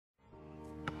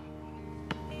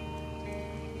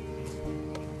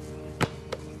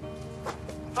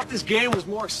thought this game was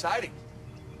more exciting.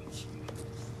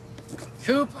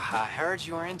 Coop, I heard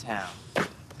you were in town.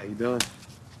 How you doing?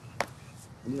 I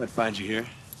knew I'd find you here.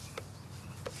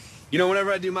 You know,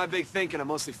 whenever I do my big thinking, I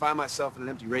mostly find myself in an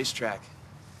empty racetrack.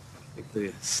 I think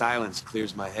the silence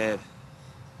clears my head.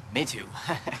 Me too.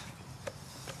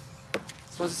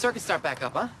 Suppose the circuit start back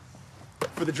up, huh?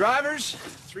 For the drivers,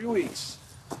 3 weeks.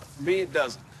 For me, it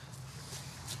doesn't.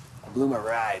 I blew my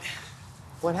ride.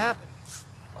 What happened?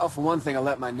 Well, for one thing, I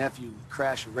let my nephew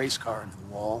crash a race car into the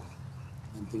wall.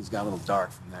 And things got a little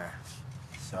dark from there.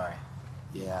 Sorry.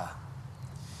 Yeah.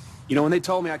 You know, when they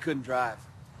told me I couldn't drive,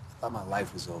 I thought my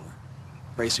life was over.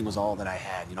 Racing was all that I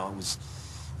had, you know, it was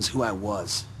who I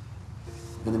was.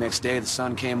 And the next day, the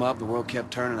sun came up, the world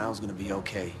kept turning, I was gonna be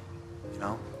okay, you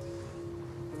know?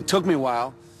 It took me a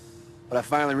while, but I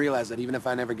finally realized that even if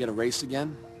I never get a race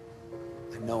again,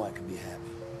 I know I can be happy.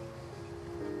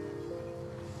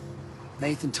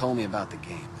 Nathan told me about the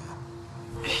game,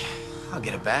 man. I'll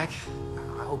get it back.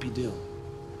 I hope you do.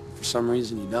 If for some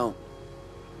reason you don't,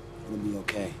 it'll be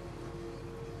okay.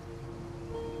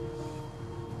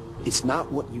 It's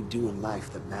not what you do in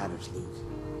life that matters, Luke.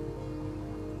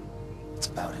 It's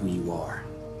about who you are.